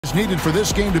is needed for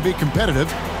this game to be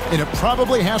competitive, and it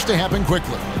probably has to happen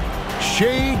quickly.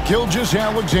 Shai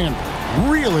Gilgeous-Alexander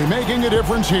really making a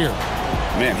difference here.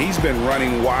 Man, he's been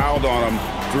running wild on him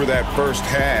through that first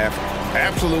half.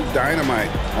 Absolute dynamite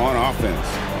on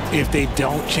offense. If they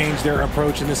don't change their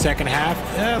approach in the second half,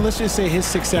 let's just say his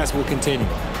success will continue.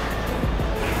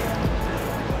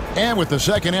 And with the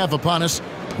second half upon us,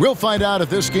 we'll find out if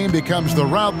this game becomes the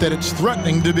route that it's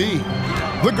threatening to be.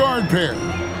 The guard pair,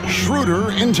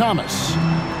 Schroeder and Thomas.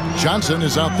 Johnson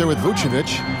is out there with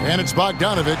Vucevic, and it's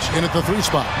Bogdanovic in at the 3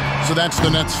 spot. So that's the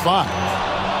Nets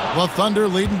 5. The Thunder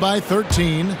leading by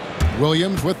 13.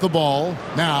 Williams with the ball,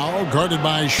 now guarded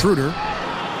by Schroeder.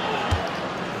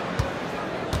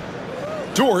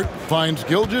 Dort finds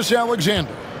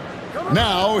Gilgeous-Alexander.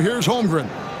 Now here's Holmgren.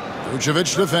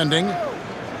 Vucevic defending.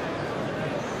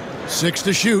 6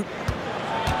 to shoot.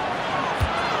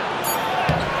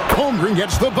 Holmgren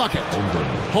gets the bucket.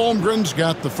 Holmgren's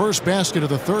got the first basket of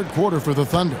the third quarter for the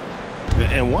Thunder.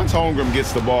 And once Holmgren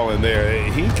gets the ball in there,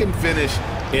 he can finish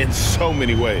in so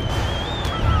many ways.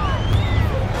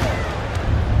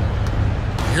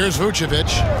 Here's Vucevic,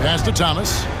 pass to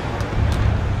Thomas.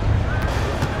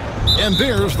 And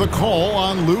there's the call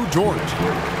on Lou Dort.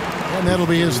 And that'll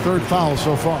be his third foul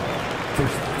so far.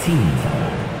 First team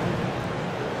foul.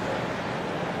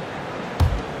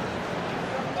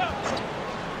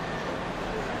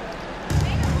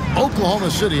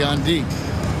 Oklahoma City on D.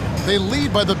 They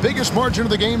lead by the biggest margin of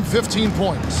the game, 15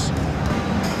 points.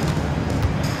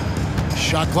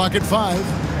 Shot clock at 5.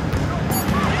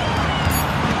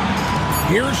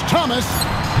 Here's Thomas.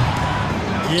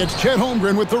 It's Chet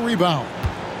Holmgren with the rebound.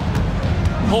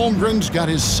 Holmgren's got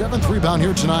his 7th rebound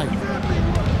here tonight.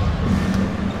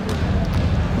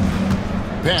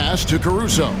 Pass to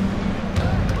Caruso.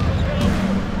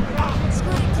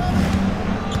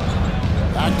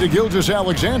 Back to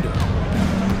Gilgeous-Alexander.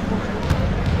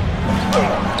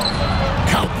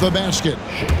 Count the basket.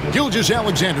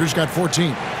 Gilgeous-Alexander's got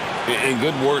 14. And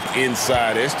good work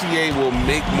inside. SGA will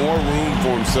make more room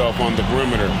for himself on the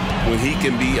perimeter when he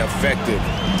can be effective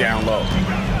down low.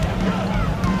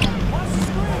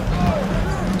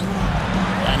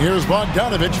 And here's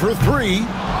Bogdanovic for 3.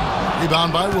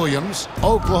 Rebound by Williams.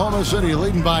 Oklahoma City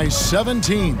leading by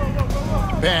 17.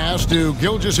 Pass to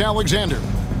Gilgeous-Alexander.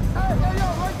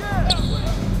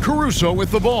 Caruso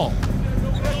with the ball.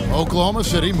 Oklahoma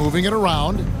City moving it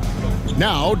around.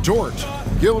 Now Dort.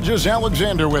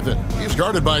 Gilgeous-Alexander with it. He's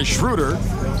guarded by Schroeder.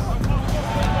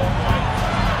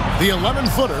 The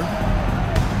 11-footer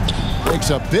makes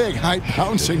a big height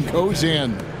bounce and goes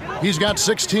in. He's got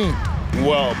 16.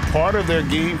 Well, part of their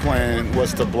game plan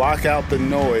was to block out the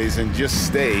noise and just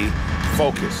stay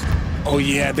focused. Oh,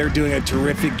 yeah, they're doing a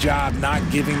terrific job not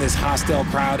giving this hostile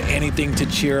crowd anything to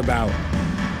cheer about.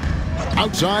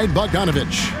 Outside,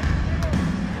 Bogdanovic.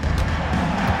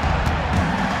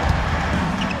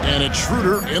 And it's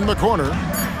Schroeder in the corner.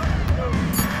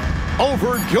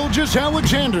 Over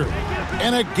Gilgeous-Alexander.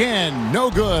 And again, no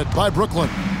good by Brooklyn.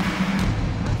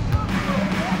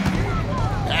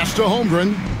 Pass to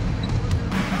Holmgren.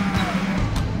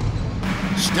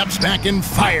 Steps back and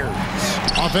fires.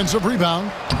 Offensive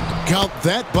rebound. Count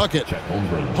that bucket.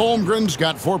 Holmgren's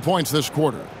got 4 points this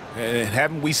quarter. And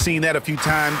haven't we seen that a few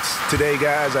times today,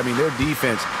 guys? I mean, their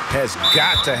defense has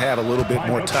got to have a little bit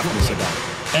more toughness about it.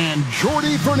 And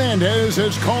Jordi Fernandez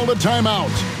has called a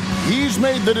timeout. He's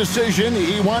made the decision.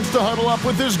 He wants to huddle up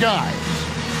with his guys.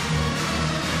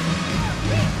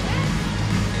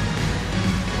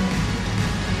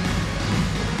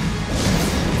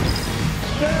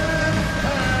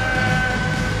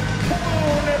 Come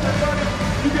on, everybody.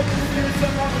 You get to see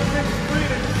yourself on the big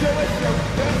screen and show us your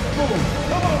best move.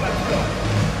 Come on, let's go.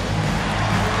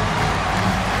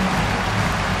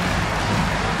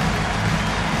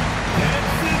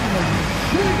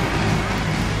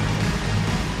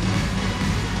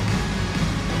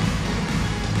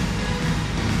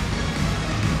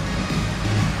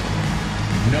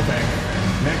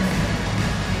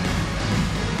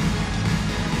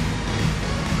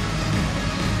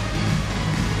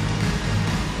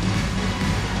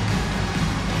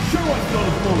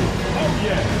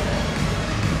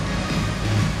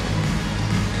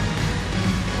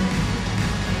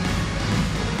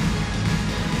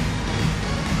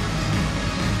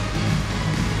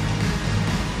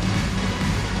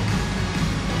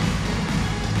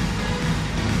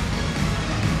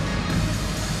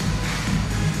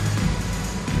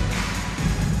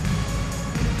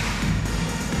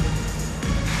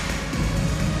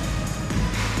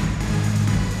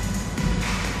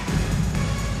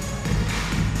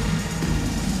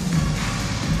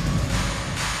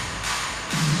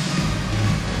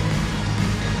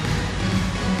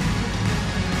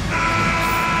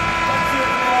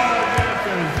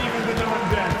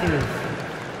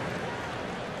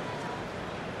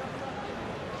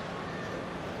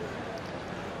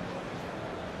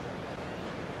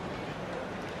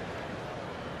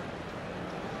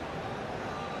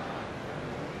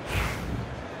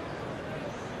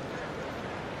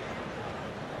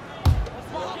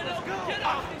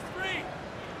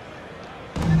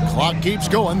 Clock keeps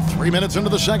going. 3 minutes into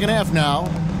the second half now.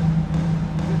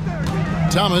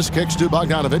 Thomas kicks to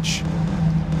Bogdanovich.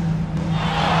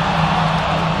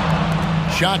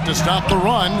 Shot to stop the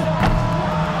run.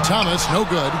 Thomas, no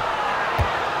good.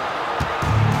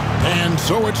 And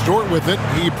so it's Dort with it.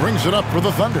 He brings it up for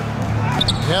the Thunder.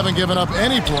 They haven't given up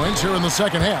any points here in the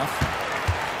second half.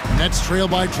 Nets trail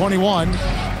by 21.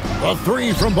 The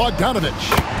three from Bogdanovich.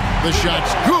 The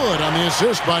shot's good on the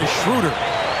assist by Schroeder.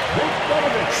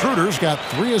 Schroeder's got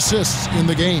 3 assists in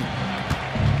the game.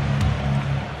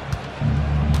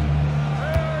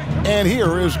 And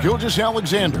here is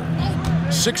Gilgeous-Alexander.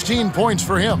 16 points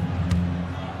for him.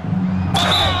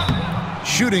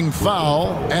 Shooting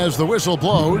foul as the whistle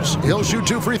blows. He'll shoot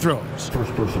 2 free throws.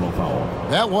 First personal foul.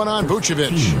 That one on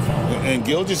Vucevic. And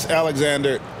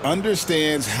Gilgeous-Alexander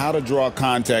understands how to draw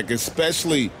contact,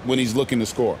 especially when he's looking to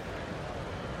score.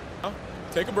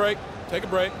 Take a break. Take a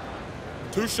break.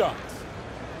 2 shots.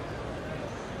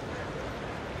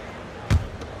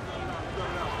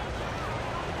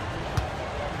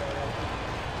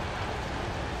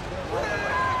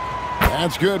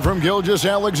 That's good from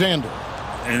Gilgeous-Alexander.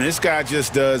 And this guy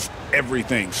just does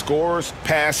everything. Scores,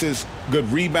 passes, good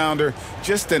rebounder.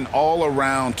 Just an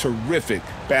all-around terrific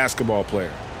basketball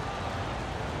player.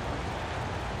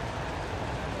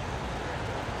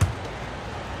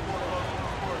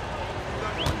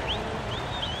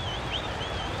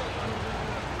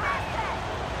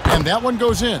 And that one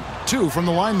goes in. 2 from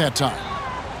the line that time.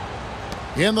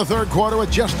 In the third quarter with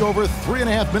just over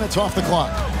 3.5 minutes off the clock.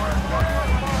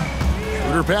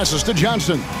 Schroeder passes to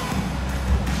Johnson.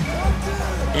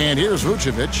 And here's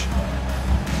Vucevic.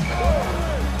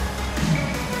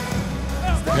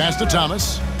 Pass to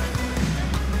Thomas.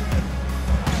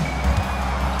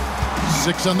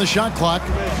 6 on the shot clock.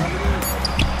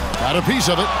 Got a piece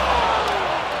of it.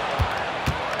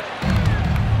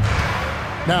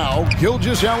 Now,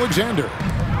 Gilgeous-Alexander.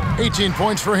 18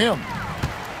 points for him.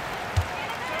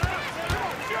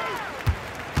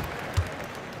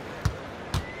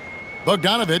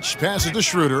 Bogdanovich passes to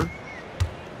Schroeder.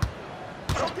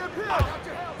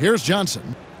 Here's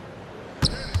Johnson.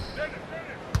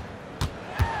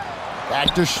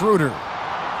 Back to Schroeder.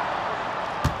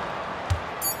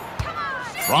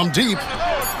 From deep.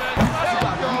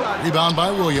 Rebound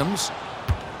by Williams.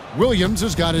 Williams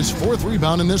has got his 4th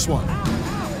rebound in this one.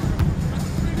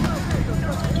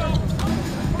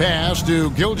 Pass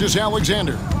to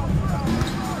Gilgeous-Alexander.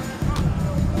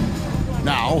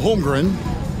 Now Holmgren.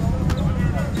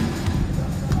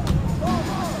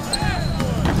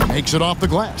 Makes it off the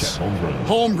glass.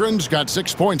 Holmgren's got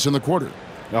 6 points in the quarter.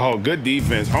 Oh, good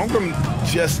defense. Holmgren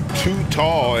just too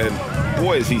tall, and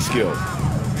boy, is he skilled.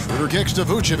 Schroeder kicks to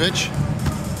Vucevic.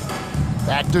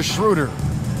 Back to Schroeder.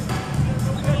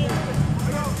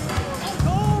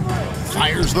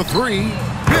 Fires the 3.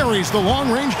 Buries the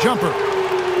long-range jumper.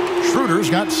 Schroeder's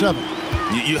got 7.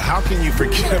 How can you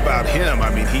forget about him?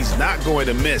 I mean, he's not going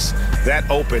to miss that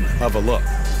open of a look.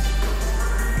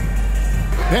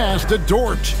 Pass to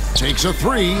Dort. Takes a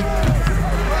 3.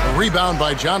 A rebound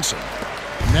by Johnson.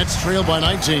 Nets trail by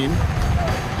 19.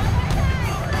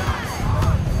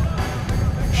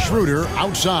 Schroeder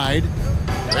outside.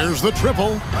 There's the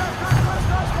triple.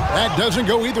 That doesn't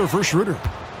go either for Schroeder.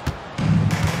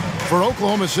 For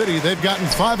Oklahoma City, they've gotten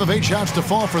 5 of 8 shots to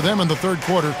fall for them in the third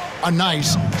quarter. A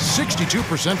nice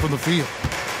 62% from the field.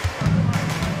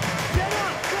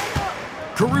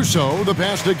 Caruso, the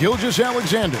pass to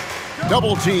Gilgeous-Alexander.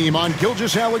 Double team on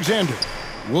Gilgeous-Alexander.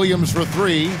 Williams for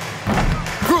 3.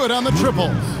 Good on the triple.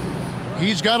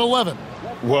 He's got 11.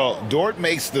 Well, Dort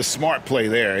makes the smart play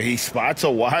there. He spots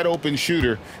a wide open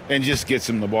shooter and just gets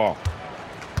him the ball.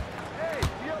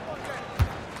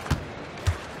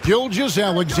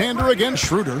 Gilgeous-Alexander against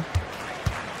Schroeder.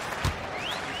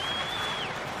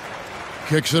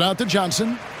 Kicks it out to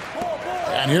Johnson.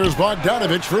 And here's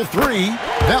Bogdanovich for 3.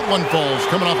 That one falls,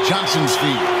 coming off Johnson's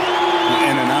feet.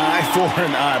 And an eye for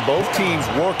an eye. Both teams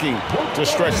working to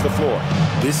stretch the floor.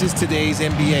 This is today's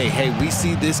NBA. Hey, we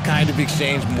see this kind of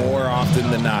exchange more often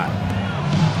than not.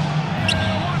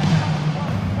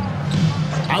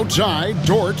 Outside,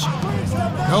 Dort.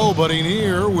 Nobody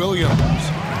near Williams.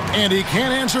 And he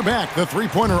can't answer back. The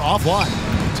three-pointer offline.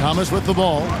 Thomas with the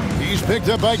ball. He's picked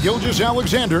up by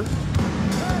Gilgeous-Alexander.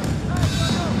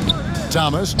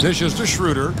 Thomas dishes to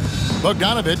Schroeder.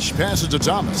 Bogdanovich passes to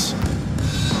Thomas.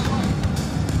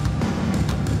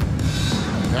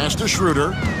 Pass to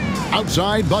Schroeder.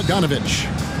 Outside, Bogdanovich.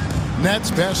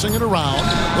 Nets passing it around.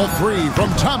 The 3 from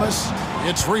Thomas.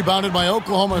 It's rebounded by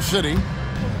Oklahoma City.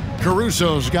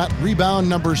 Caruso's got rebound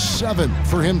number 7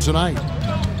 for him tonight.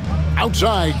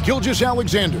 Outside,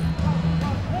 Gilgeous-Alexander.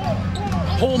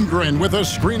 Holmgren with a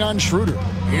screen on Schroeder.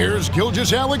 Here's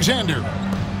Gilgeous-Alexander.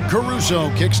 Caruso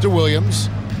kicks to Williams.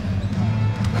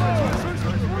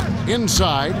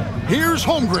 Inside, here's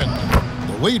Holmgren.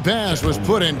 The lead pass was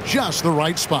put in just the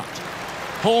right spot.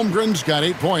 Holmgren's got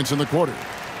 8 points in the quarter.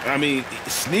 I mean,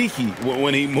 sneaky.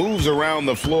 When he moves around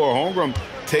the floor, Holmgren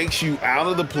takes you out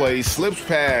of the play, slips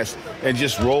past, and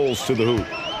just rolls to the hoop.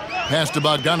 Pass to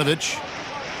Bogdanovic.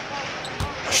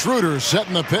 Schroeder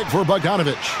setting the pick for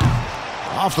Bogdanovic.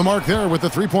 Off the mark there with the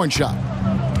three-point shot.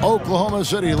 Oklahoma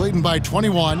City leading by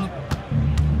 21.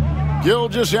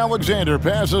 Gilgeous-Alexander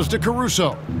passes to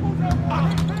Caruso.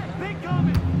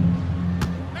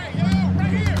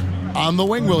 On the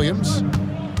wing, Williams.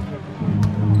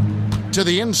 To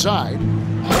the inside.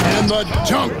 And the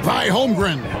dunk by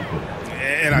Holmgren.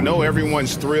 And I know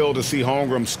everyone's thrilled to see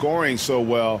Holmgren scoring so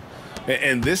well.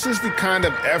 And this is the kind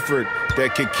of effort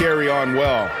that could carry on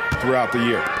well throughout the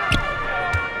year.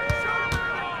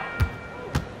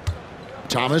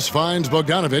 Thomas finds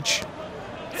Bogdanovic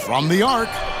from the arc.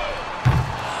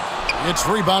 It's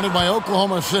rebounded by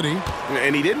Oklahoma City.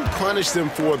 And he didn't punish them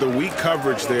for the weak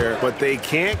coverage there, but they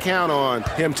can't count on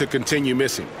him to continue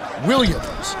missing.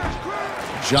 Williams.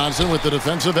 Johnson with the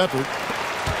defensive effort.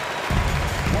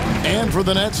 And for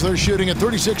the Nets, they're shooting at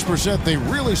 36%. They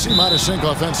really seem out of sync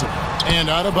offensively. And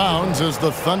out of bounds as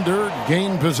the Thunder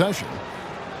gain possession.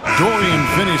 Dorian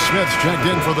Finney-Smith's checked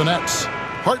in for the Nets.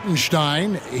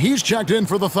 Hartenstein, he's checked in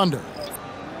for the Thunder.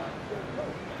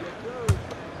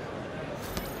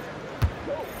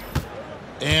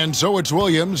 And so it's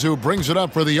Williams who brings it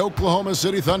up for the Oklahoma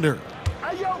City Thunder.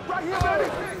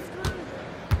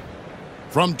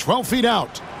 From 12 feet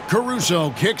out, Caruso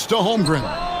kicks to Holmgren.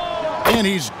 And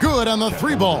he's good on the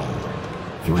three ball.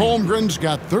 Holmgren's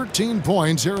got 13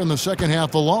 points here in the second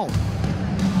half alone.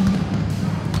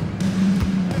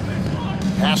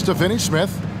 Pass to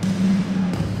Finney-Smith.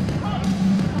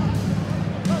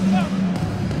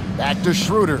 Back to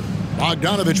Schroeder.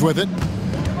 Bogdanovic with it.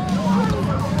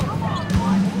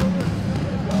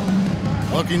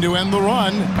 Looking to end the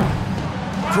run.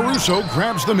 Caruso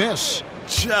grabs the miss.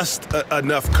 Just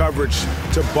enough coverage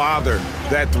to bother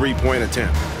that three-point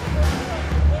attempt.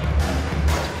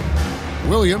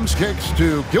 Williams kicks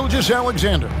to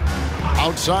Gilgeous-Alexander.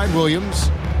 Outside Williams.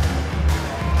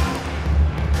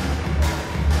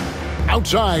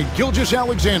 Outside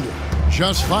Gilgeous-Alexander.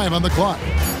 Just 5 on the clock.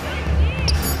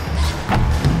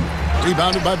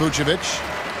 Rebounded by Vucevic.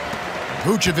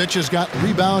 Vucevic has got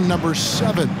rebound number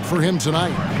 7 for him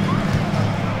tonight.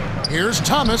 Here's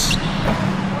Thomas.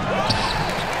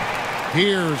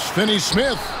 Here's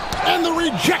Finney-Smith. And the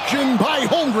rejection by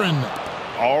Holmgren.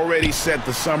 Already set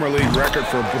the Summer League record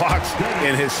for blocks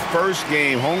in his first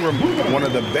game. Holmgren, one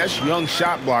of the best young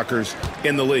shot blockers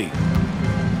in the league.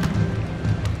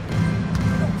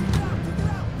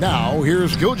 Now,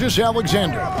 here's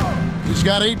Gilgeous-Alexander. He's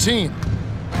got 18.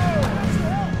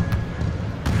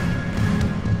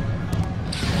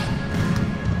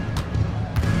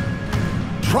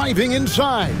 Driving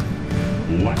inside.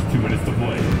 Last 2 minutes to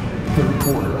play. Third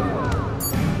quarter.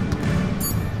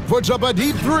 Puts up a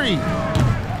deep three.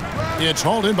 It's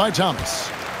hauled in by Thomas.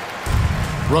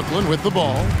 Brooklyn with the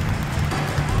ball.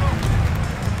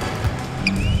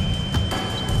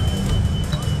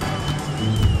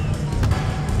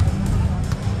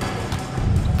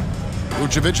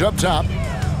 Vucevic up top.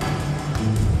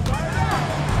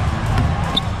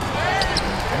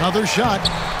 Another shot.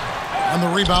 And the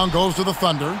rebound goes to the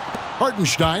Thunder.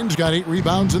 Hartenstein's got 8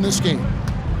 rebounds in this game.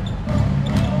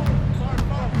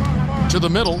 To the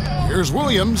middle. Here's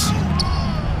Williams.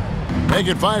 Make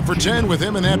it 5 for 10 with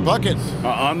him in that bucket.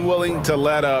 Unwilling to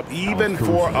let up even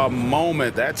for a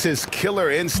moment. That's his killer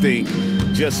instinct,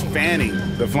 just fanning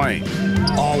the flame.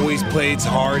 Always plays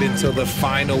hard until the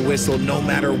final whistle, no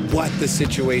matter what the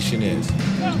situation is.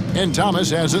 And Thomas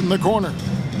has it in the corner.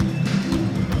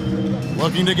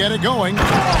 Looking to get it going.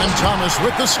 And Thomas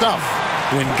with the stuff.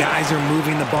 When guys are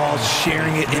moving the ball,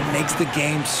 sharing it, it makes the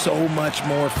game so much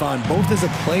more fun, both as a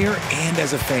player and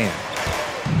as a fan.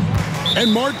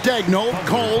 And Mark Daigneault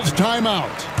calls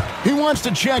timeout. He wants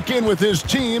to check in with his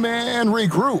team and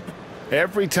regroup.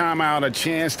 Every timeout, a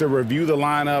chance to review the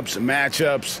lineups,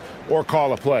 matchups, or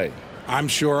call a play. I'm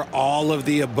sure all of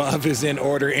the above is in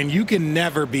order, and you can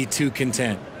never be too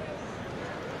content.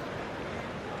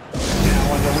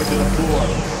 Now on the way to the floor.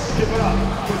 Give it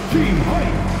up for Team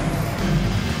Height.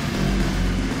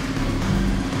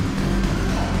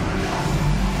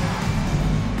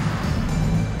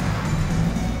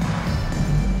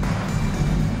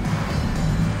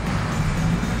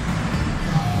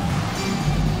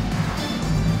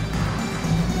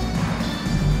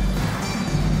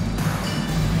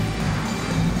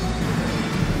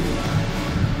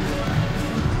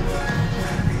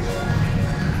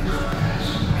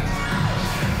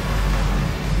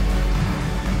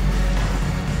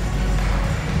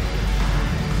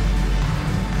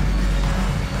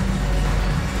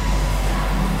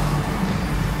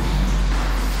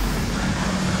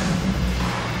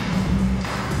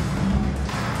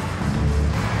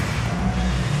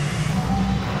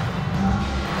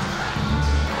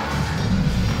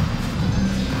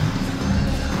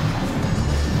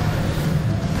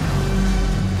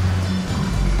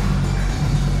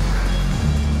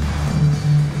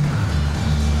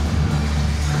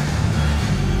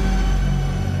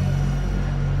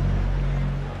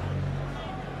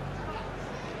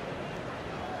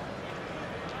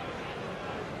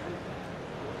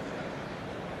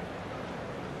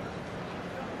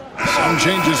 Zone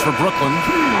changes for Brooklyn.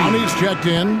 Monty's checked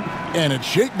in, and it's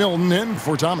Shake Milton in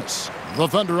for Thomas. The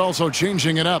Thunder also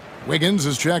changing it up. Wiggins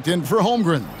is checked in for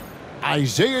Holmgren.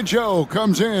 Isaiah Joe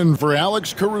comes in for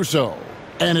Alex Caruso.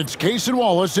 And it's Cason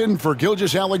Wallace in for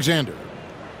Gilgeous-Alexander.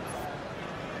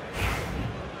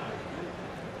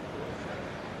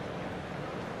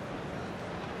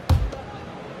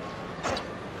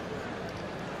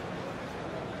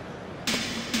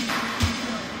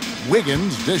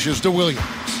 Wiggins dishes to Williams.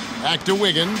 Back to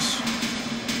Wiggins.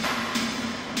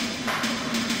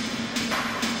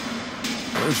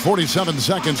 There's 47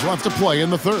 seconds left to play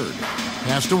in the third.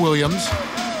 Pass to Williams.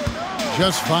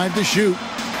 Just 5 to shoot.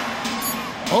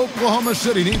 Oklahoma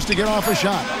City needs to get off a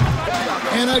shot.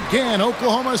 And again,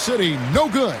 Oklahoma City, no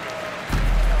good.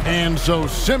 And so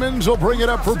Simmons will bring it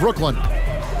up for Brooklyn.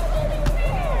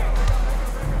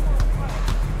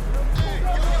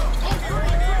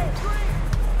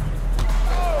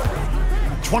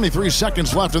 23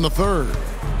 seconds left in the third.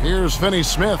 Here's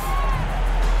Finney-Smith.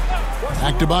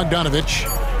 Back to Bogdanovich.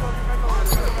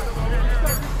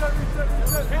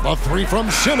 A three from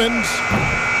Simmons.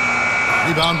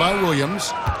 Rebound by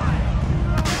Williams.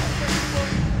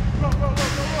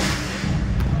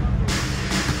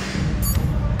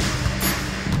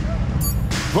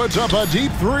 Puts up a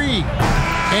deep three.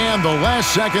 And the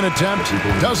last second attempt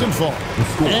doesn't fall.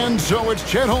 And so it's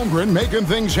Chet Holmgren making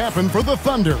things happen for the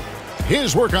Thunder.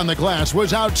 His work on the glass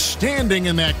was outstanding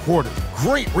in that quarter.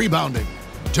 Great rebounding.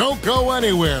 Don't go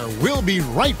anywhere. We'll be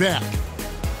right back.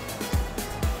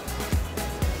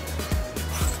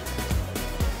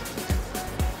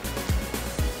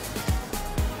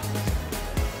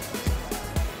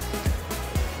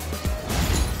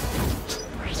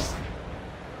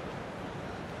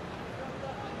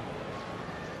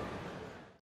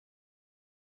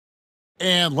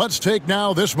 And let's take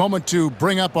now this moment to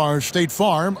bring up our State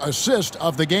Farm assist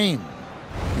of the game.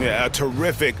 Yeah, a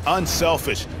terrific,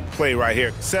 unselfish play right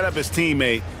here. Set up his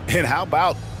teammate, and how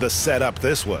about the setup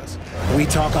this was? We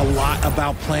talk a lot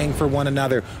about playing for one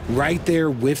another. Right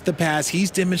there with the pass, he's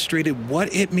demonstrated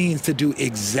what it means to do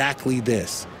exactly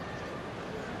this.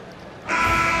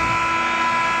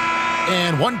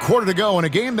 And 1 quarter to go in a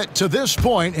game that to this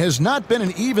point has not been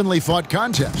an evenly fought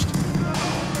contest.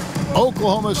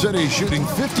 Oklahoma City shooting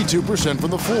 52%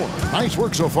 from the floor. Nice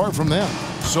work so far from them.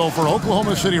 So for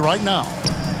Oklahoma City right now,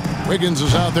 Wiggins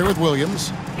is out there with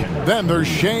Williams. Then there's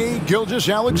Shai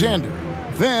Gilgeous-Alexander.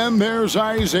 Then there's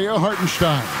Isaiah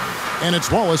Hartenstein. And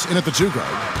it's Wallace in at the 2 guard.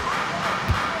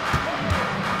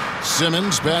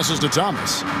 Simmons passes to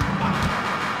Thomas.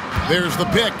 There's the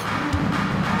pick.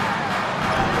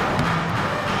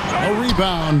 A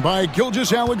rebound by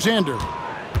Gilgeous-Alexander.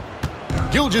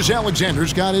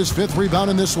 Gilgeous-Alexander's got his 5th rebound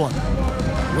in this one.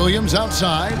 Williams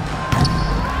outside.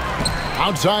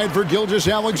 Outside for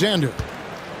Gilgeous-Alexander.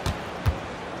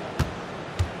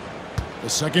 The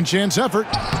second chance effort.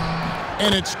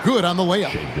 And it's good on the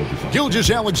layup.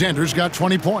 Gilgeous-Alexander's got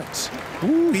 20 points.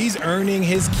 Ooh, he's earning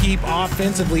his keep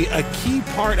offensively, a key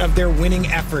part of their winning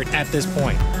effort at this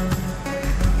point.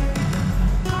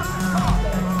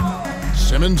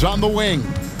 Simmons on the wing.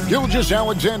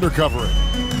 Gilgeous-Alexander covering.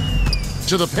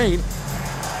 To the paint.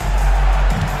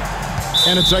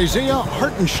 And it's Isaiah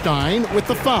Hartenstein with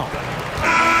the foul.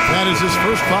 That is his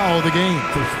first foul of the game.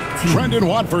 Trendon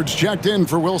Watford's checked in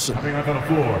for Wilson. Coming up on the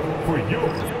floor for your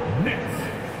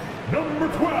Knicks, number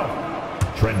 12,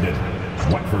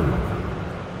 Trendon Watford.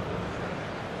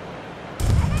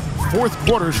 4th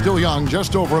quarter still young,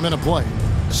 just over a minute play.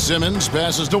 Simmons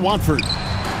passes to Watford.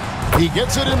 He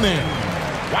gets it in there.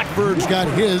 Watford's got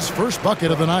his first bucket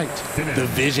of the night. The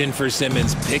vision for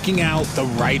Simmons, picking out the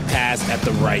right pass at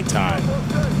the right time.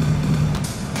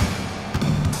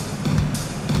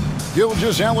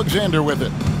 Gilgeous-Alexander with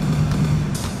it.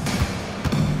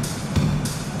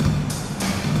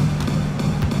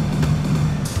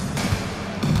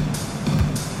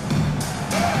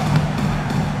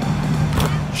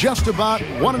 Just about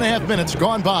 1.5 minutes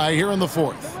gone by here in the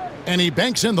 4th. And he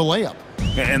banks in the layup.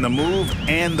 And the move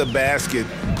and the basket,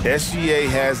 SGA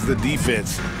has the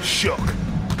defense shook.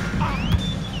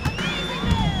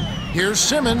 Here's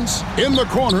Simmons. In the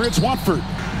corner, it's Watford.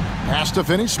 Pass to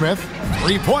Finney-Smith.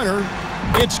 3-pointer.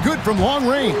 It's good from long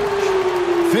range.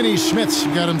 Finney-Smith's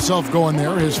got himself going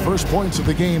there. His first points of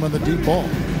the game on the deep ball.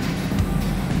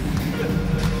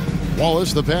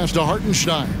 Wallace, the pass to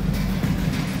Hartenstein.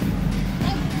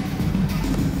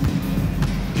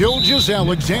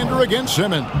 Gilgeous-Alexander against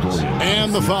Simmons.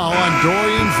 And the foul on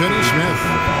Dorian Finney-Smith.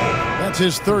 That's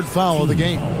his 3rd foul of the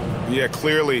game. Yeah,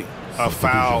 clearly a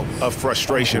foul of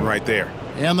frustration right there.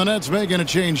 And the Nets making a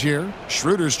change here.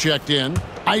 Schroeder's checked in.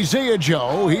 Isaiah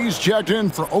Joe, he's checked in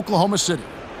for Oklahoma City.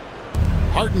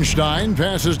 Hartenstein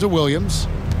passes to Williams.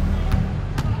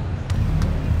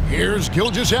 Here's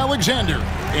Gilgeous-Alexander.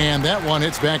 And that one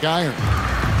hits back iron.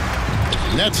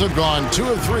 Nets have gone 2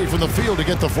 of 3 from the field to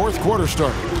get the fourth quarter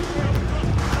started.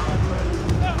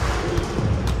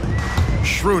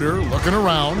 Schroeder looking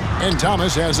around, and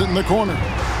Thomas has it in the corner.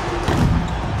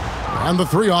 And the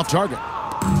 3 off target.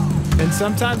 And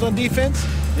sometimes on defense,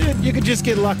 you could just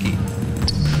get lucky.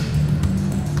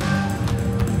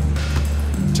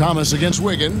 Thomas against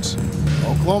Wiggins.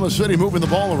 Oklahoma City moving the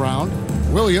ball around.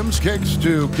 Williams kicks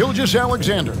to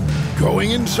Gilgeous-Alexander. Going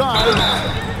inside.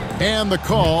 And the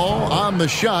call on the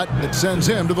shot that sends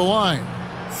him to the line.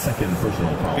 Second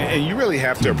personal foul. And you really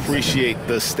have to appreciate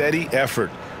the steady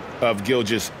effort of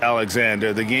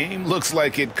Gilgeous-Alexander. The game looks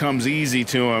like it comes easy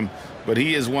to him, but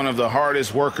he is one of the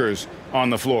hardest workers on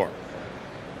the floor.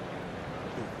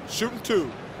 Shooting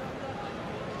 2.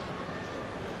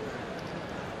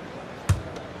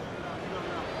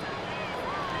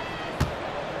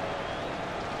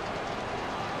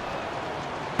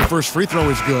 First free throw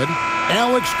is good.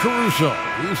 Alex Caruso,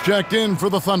 he's checked in for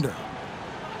the Thunder.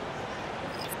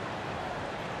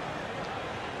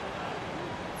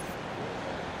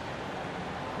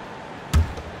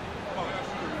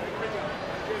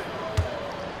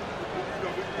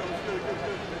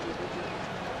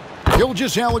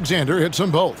 Gilgeous-Alexander hits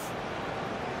them both.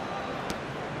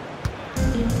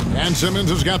 And Simmons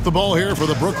has got the ball here for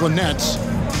the Brooklyn Nets.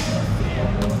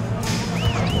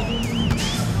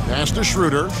 Pass to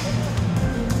Schroeder.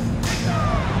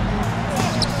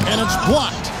 And it's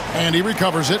blocked. And he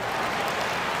recovers it.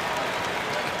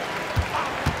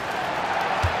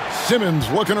 Simmons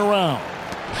looking around.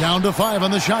 Down to 5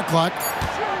 on the shot clock.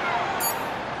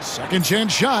 Second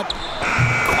chance shot.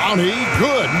 Clowney,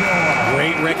 good.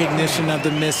 Great recognition of the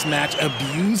mismatch,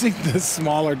 abusing the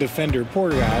smaller defender.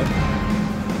 Poor guy.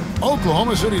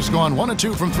 Oklahoma City's gone 1 of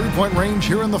 2 from three-point range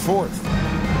here in the fourth.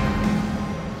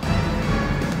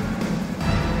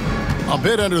 A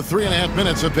bit under 3.5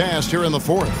 minutes have passed here in the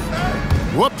fourth.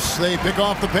 Whoops, they pick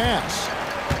off the pass.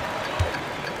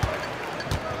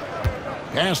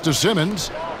 Pass to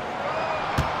Simmons.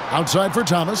 Outside for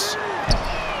Thomas.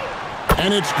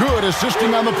 And it's good,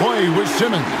 assisting on the play with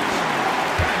Simmons.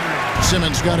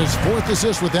 Simmons got his 4th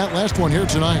assist with that last one here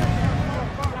tonight.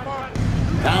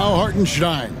 Now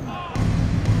Hartenstein.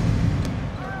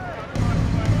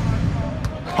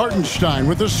 Hartenstein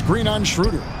with the screen on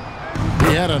Schroeder.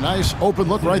 He had a nice open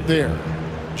look right there.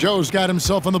 Joe's got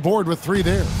himself on the board with 3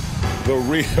 there. The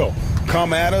real.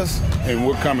 Come at us, and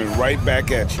we're coming right back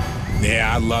at you.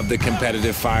 Yeah, I love the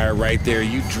competitive fire right there.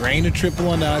 You drain a triple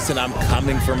on us, and I'm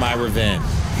coming for my revenge.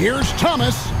 Here's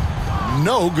Thomas.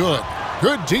 No good.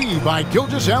 Good D by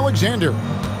Gilgeous-Alexander.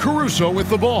 Caruso with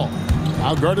the ball.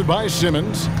 Out guarded by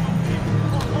Simmons.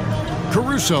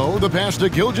 Caruso, the pass to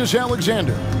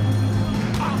Gilgeous-Alexander.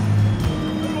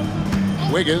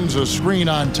 Wiggins, a screen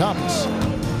on Thomas.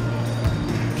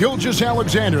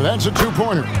 Gilgeous-Alexander, that's a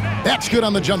 2-pointer. That's good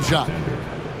on the jump shot.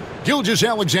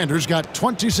 Gilgeous-Alexander's got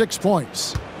 26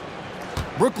 points.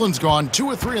 Brooklyn's gone 2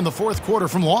 of 3 in the fourth quarter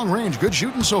from long range. Good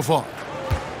shooting so far.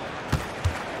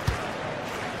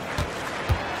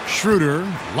 Schroeder,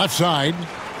 left side.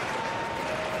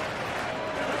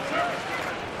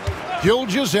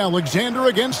 Gilgeous-Alexander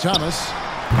against Thomas.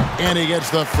 And he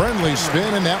gets the friendly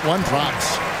spin, and that one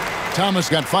drops. Thomas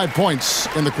got 5 points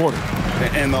in the quarter.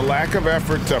 And the lack of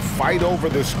effort to fight over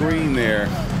the screen there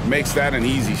makes that an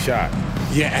easy shot.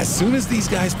 Yeah, as soon as these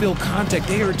guys feel contact,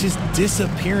 they are just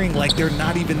disappearing like they're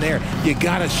not even there. You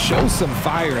got to show some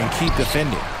fire and keep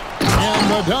defending.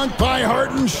 And the dunk by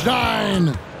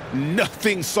Hartenstein.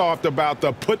 Nothing soft about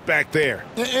the putback there.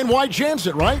 And why chance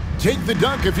it, right? Take the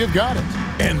dunk if you've got it.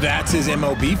 And that's his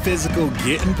MO. Be physical,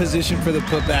 get in position for the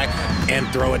putback, and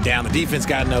throw it down. The defense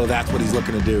got to know that's what he's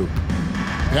looking to do.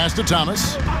 Pass to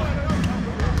Thomas.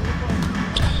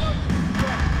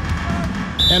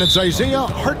 And it's Isaiah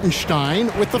Hartenstein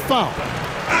with the foul.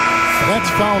 That's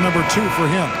foul number 2 for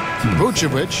him.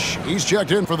 Vucevic, he's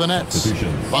checked in for the Nets.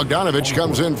 Bogdanovich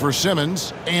comes in for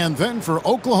Simmons. And then for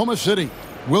Oklahoma City,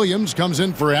 Williams comes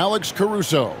in for Alex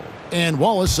Caruso. And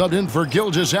Wallace subbed in for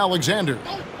Gilgeous-Alexander.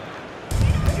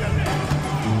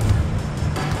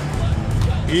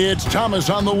 It's Thomas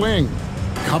on the wing.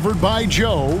 Covered by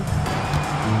Joe.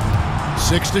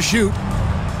 6 to shoot.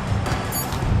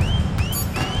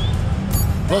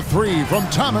 The 3 from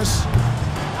Thomas.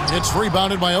 It's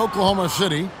rebounded by Oklahoma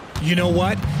City. You know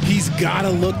what? He's got to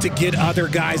look to get other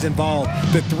guys involved.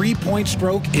 The three-point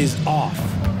stroke is off.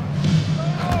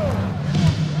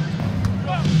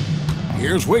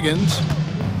 Here's Wiggins.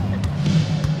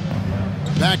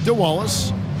 Back to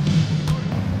Wallace.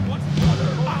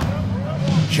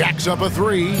 Jacks up a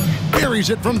three.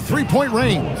 Buries it from three-point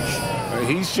range.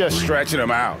 He's just stretching him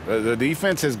out. The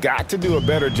defense has got to do a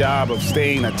better job of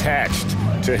staying attached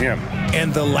to him.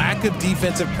 And the lack of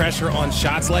defensive pressure on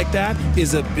shots like that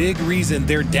is a big reason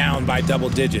they're down by double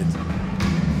digits.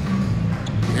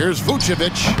 Here's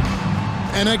Vucevic.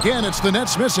 And again, it's the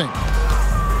Nets missing.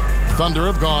 Thunder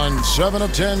have gone 7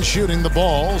 of 10 shooting the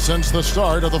ball since the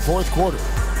start of the fourth quarter.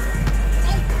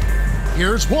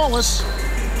 Here's Wallace.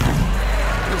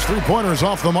 His three-pointers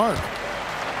off the mark.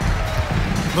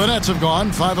 The Nets have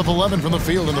gone 5 of 11 from the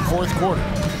field in the fourth quarter.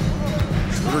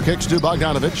 Schroeder kicks to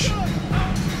Bogdanovic.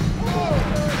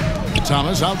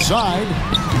 Thomas outside.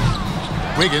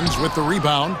 Wiggins with the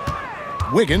rebound.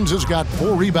 Wiggins has got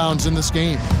 4 rebounds in this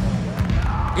game.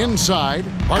 Inside,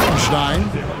 Hartenstein.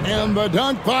 And the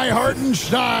dunk by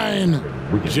Hartenstein.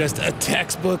 Just a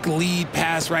textbook lead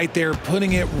pass right there,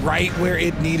 putting it right where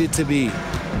it needed to be.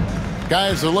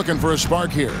 Guys are looking for a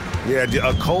spark here. Yeah,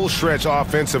 a cold stretch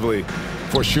offensively,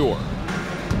 for sure.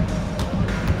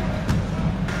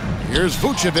 Here's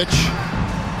Vucevic.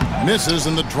 Misses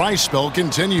and the dry spell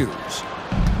continues.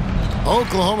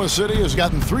 Oklahoma City has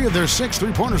gotten 3 of their 6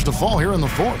 three-pointers to fall here in the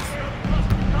fourth.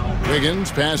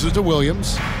 Wiggins passes to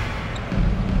Williams.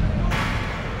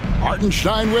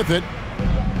 Hartenstein with it.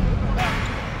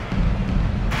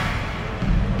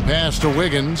 Pass to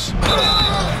Wiggins.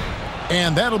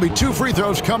 And that'll be 2 free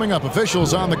throws coming up.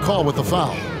 Officials on the call with the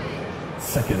foul.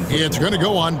 It's going to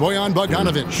go on Bojan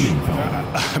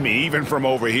Bogdanovic. I mean, even from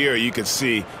over here, you could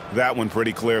see that one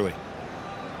pretty clearly.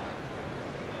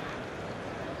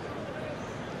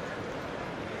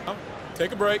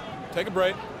 Take a break. Take a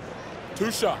break.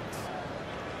 2 shots.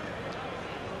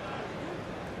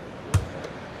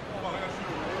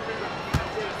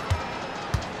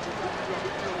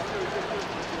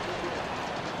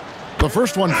 The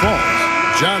first one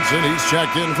falls. Johnson, he's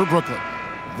checked in for Brooklyn.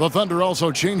 The Thunder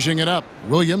also changing it up.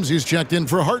 Williams, he's checked in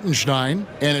for Hartenstein.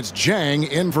 And it's Jang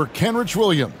in for Kenrich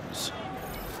Williams.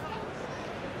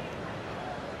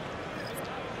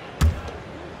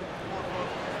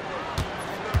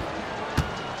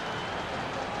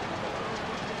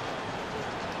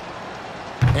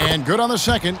 And good on the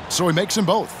second, so he makes them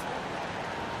both.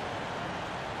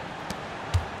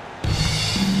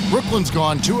 Brooklyn's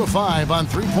gone 2 of 5 on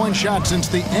three-point shots since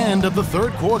the end of the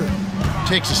third quarter.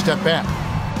 Takes a step back.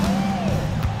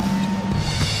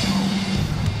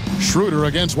 Schroeder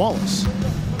against Wallace.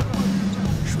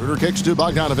 Schroeder kicks to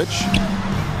Bogdanovic.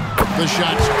 The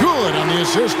shot's good on the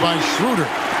assist by Schroeder.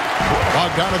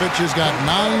 Bogdanovic has got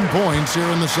 9 points here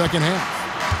in the second half.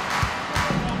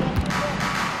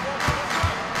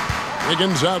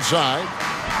 Wiggins outside.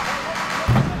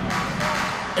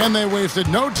 And they wasted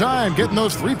no time getting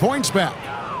those 3 points back.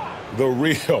 The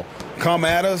real. Come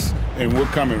at us, and we're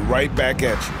coming right back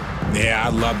at you. Yeah, I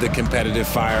love the competitive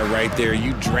fire right there.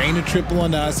 You drain a triple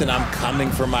on us, and I'm coming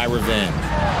for my revenge.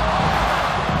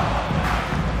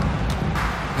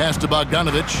 Pass to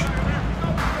Bogdanovic.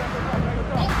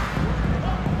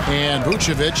 And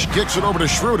Vucevic kicks it over to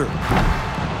Schroeder.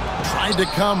 Tried to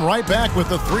come right back with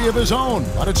the 3 of his own,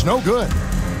 but it's no good.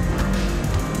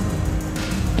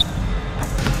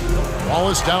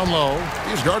 Wallace down low.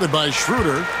 He's guarded by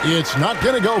Schroeder. It's not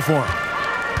going to go for him.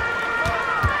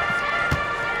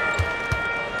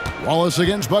 Wallace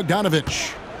against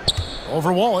Bogdanovic.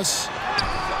 Over Wallace.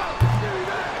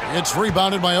 It's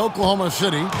rebounded by Oklahoma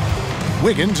City.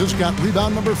 Wiggins has got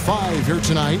rebound number 5 here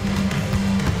tonight.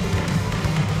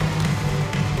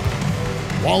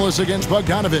 Wallace against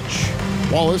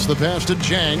Bogdanovic. Wallace the pass to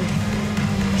Jang.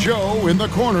 Joe in the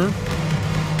corner.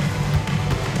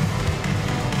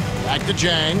 Back to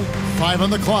Jang. 5 on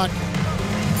the clock.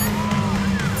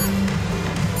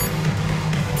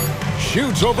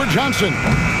 Shoots over Johnson.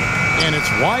 And it's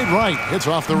wide right. It's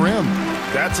off the rim.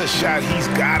 That's a shot he's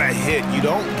got to hit. You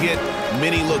don't get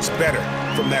many looks better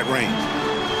from that range.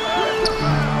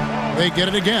 They get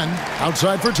it again.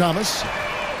 Outside for Thomas.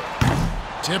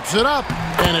 Tips it up.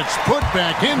 And it's put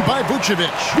back in by Vucevic.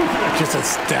 Just a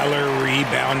stellar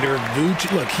rebounder.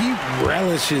 Vucevic, look, he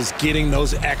relishes getting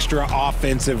those extra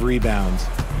offensive rebounds.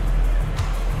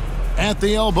 At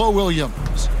the elbow,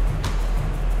 Williams.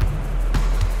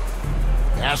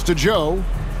 Pass to Joe.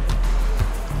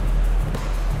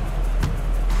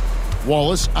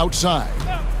 Wallace outside.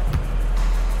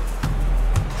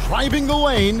 Driving the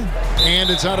lane. And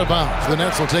it's out of bounds. The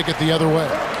Nets will take it the other way.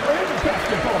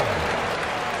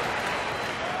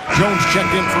 Jones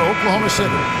checked in for Oklahoma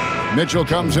City. Mitchell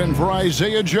comes in for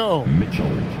Isaiah Joe.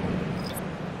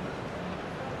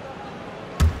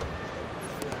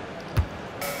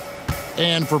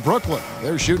 And for Brooklyn,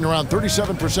 they're shooting around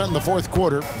 37% in the fourth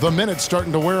quarter. The minutes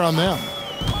starting to wear on them.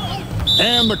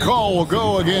 And the call will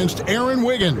go against Aaron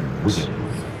Wiggins.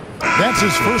 That's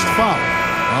his first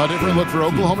foul. A different look for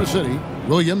Oklahoma City.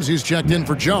 Williams, he's checked in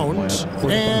for Jones.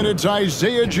 And it's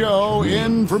Isaiah Joe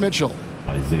in for Mitchell.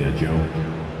 Isaiah Joe.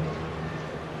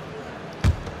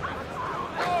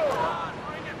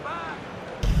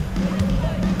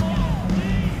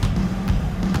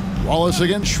 Wallace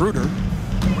against Schroeder.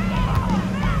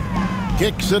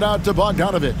 Kicks it out to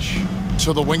Bogdanovic.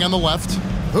 To the wing on the left.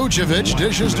 Vucevic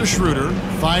dishes to Schroeder.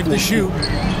 5 to shoot.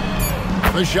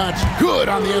 The shot's good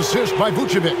on the assist by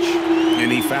Vucevic.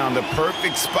 And he found the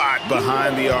perfect spot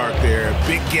behind the arc there.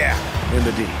 Big gap in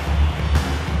the D.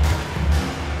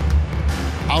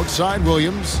 Outside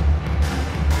Williams.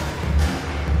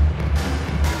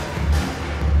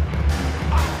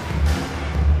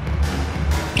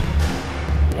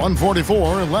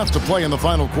 .144 left to play in the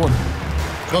final quarter.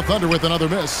 The Thunder with another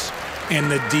miss. And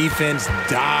the defense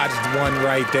dodged one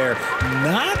right there.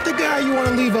 Not the guy you want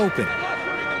to leave open.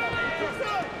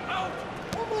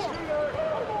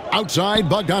 Outside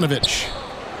Bogdanovic.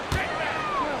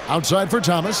 Outside for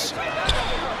Thomas.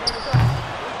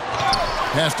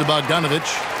 Pass to Bogdanovic.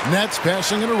 Nets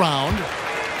passing it around.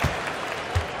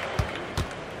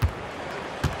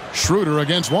 Schroeder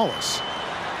against Wallace.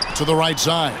 To the right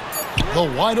side. The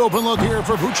wide open look here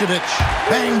for Vucevic.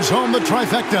 Bangs home the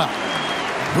trifecta.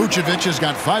 Vucevic has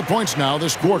got 5 points now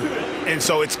this quarter. And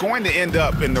so it's going to end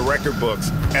up in the record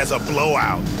books as a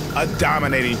blowout, a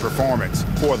dominating performance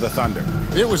for the Thunder.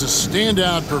 It was a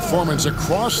standout performance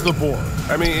across the board.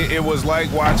 I mean, it was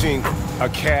like watching a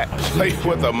cat play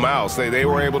with a mouse. They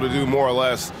were able to do more or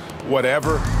less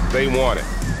whatever they wanted.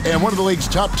 And one of the league's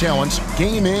top talents,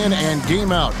 game in and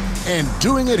game out. And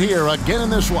doing it here again in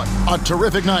this one. A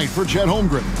terrific night for Chet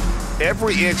Holmgren.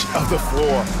 Every inch of the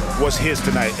floor was his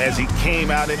tonight as he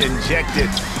came out and injected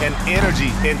an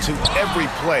energy into every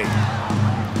play.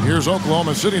 Here's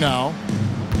Oklahoma City now.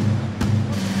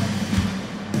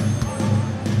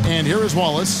 And here is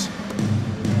Wallace.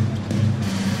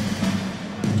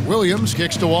 Williams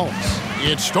kicks to Wallace.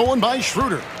 It's stolen by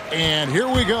Schroeder. And here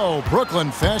we go.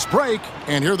 Brooklyn fast break.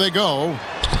 And here they go.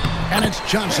 And it's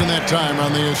Johnson that time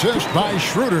on the assist by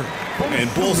Schroeder.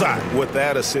 And bullseye with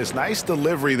that assist. Nice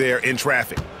delivery there in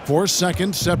traffic. 4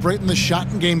 seconds separating the shot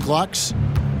and game clocks.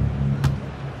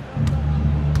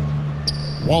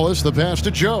 Wallace the pass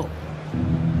to Joe.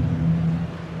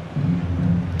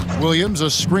 Williams a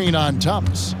screen on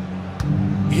Thomas.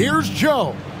 Here's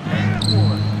Joe.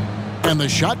 And the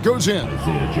shot goes in.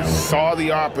 Saw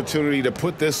the opportunity to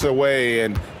put this away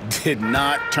and did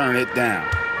not turn it down.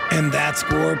 And that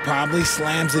score probably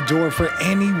slams the door for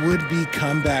any would-be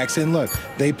comebacks. And look,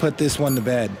 they put this one to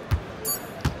bed.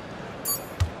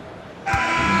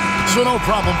 So no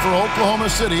problem for Oklahoma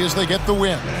City as they get the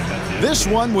win. This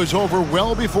one was over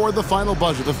well before the final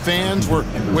buzzer. The fans were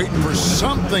waiting for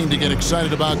something to get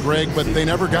excited about, Greg, but they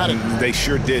never got it. They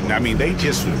sure didn't. I mean, they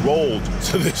just rolled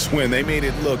to this win. They made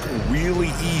it look really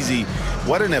easy.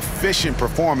 What an efficient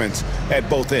performance at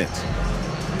both ends.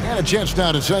 And a chance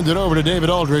now to send it over to David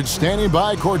Aldridge, standing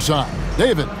by courtside.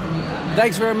 David.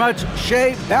 Thanks very much,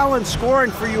 Shea. Balanced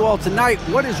scoring for you all tonight.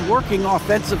 What is working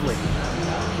offensively?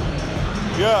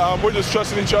 Yeah, we're just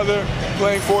trusting each other,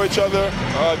 playing for each other,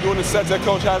 doing the sets that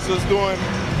Coach has us doing,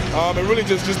 and really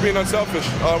just being unselfish.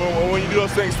 When you do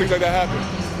those things like that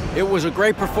happen. It was a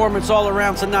great performance all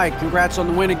around tonight. Congrats on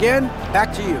the win again.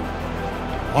 Back to you.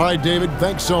 All right, David,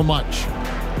 thanks so much.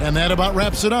 And that about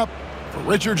wraps it up. For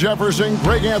Richard Jefferson,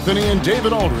 Greg Anthony, and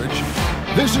David Aldridge,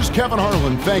 this is Kevin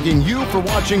Harlan thanking you for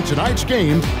watching tonight's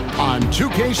game on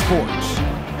 2K Sports.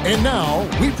 And now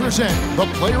we present the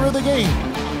player of the game,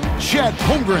 Chet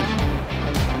Holmgren.